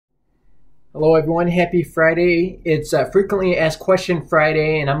Hello everyone, happy Friday. It's Frequently Asked Question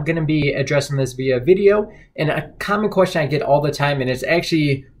Friday, and I'm going to be addressing this via video. And a common question I get all the time, and it's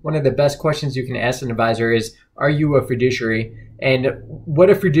actually one of the best questions you can ask an advisor is, are you a fiduciary? And what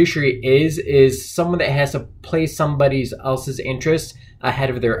a fiduciary is someone that has to place somebody else's interest ahead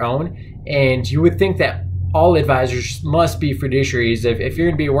of their own. And you would think that all advisors must be fiduciaries. If you're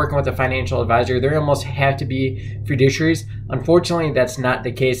going to be working with a financial advisor, they almost have to be fiduciaries. Unfortunately, that's not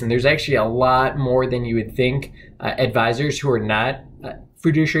the case, and there's actually a lot more than you would think advisors who are not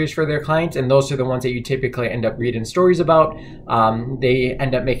fiduciaries for their clients, and those are the ones that you typically end up reading stories about. They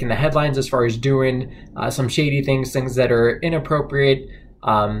end up making the headlines as far as doing some shady things that are inappropriate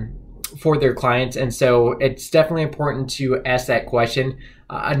for their clients, and so it's definitely important to ask that question.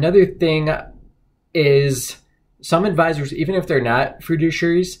 Another thing is some advisors, even if they're not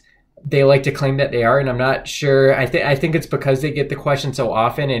fiduciaries, they like to claim that they are, and I'm not sure. I think it's because they get the question so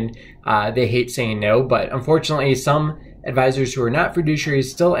often and they hate saying no. But unfortunately, some advisors who are not fiduciaries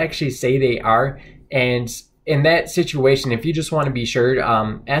still actually say they are. And in that situation, if you just want to be sure,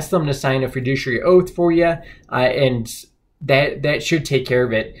 ask them to sign a fiduciary oath for you, and that should take care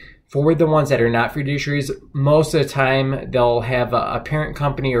of it. For the ones that are not fiduciaries, most of the time they'll have a parent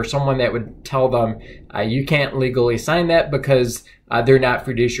company or someone that would tell them you can't legally sign that because they're not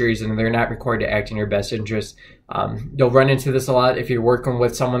fiduciaries and they're not required to act in your best interest. You'll run into this a lot if you're working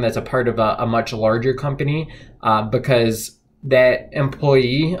with someone that's a part of a much larger company, because that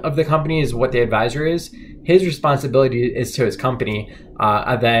employee of the company is what the advisor is. His responsibility is to his company.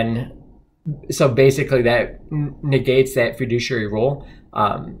 So basically that negates that fiduciary role.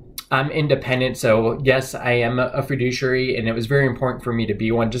 I'm independent, so yes, I am a fiduciary, and it was very important for me to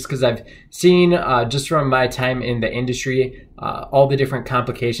be one just because I've seen, just from my time in the industry, all the different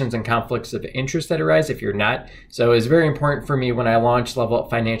complications and conflicts of interest that arise if you're not. So it's very important for me when I launched Level Up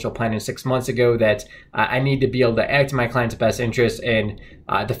Financial Planning 6 months ago that I need to be able to act in my client's best interest, and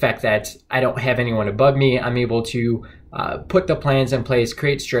the fact that I don't have anyone above me, I'm able to put the plans in place,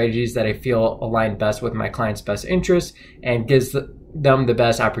 create strategies that I feel align best with my client's best interest and gives them the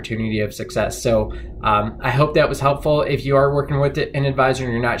best opportunity of success. So I hope that was helpful. If you are working with an advisor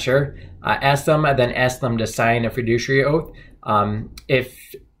and you're not sure, ask them, and then ask them to sign a fiduciary oath.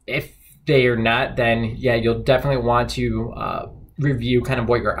 If they are not, then yeah, you'll definitely want to review kind of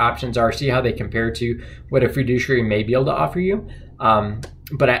what your options are, see how they compare to what a fiduciary may be able to offer you.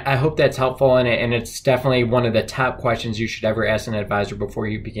 But I hope that's helpful, and it's definitely one of the top questions you should ever ask an advisor before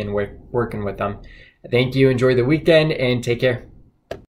you begin working with them. Thank you. Enjoy the weekend and take care.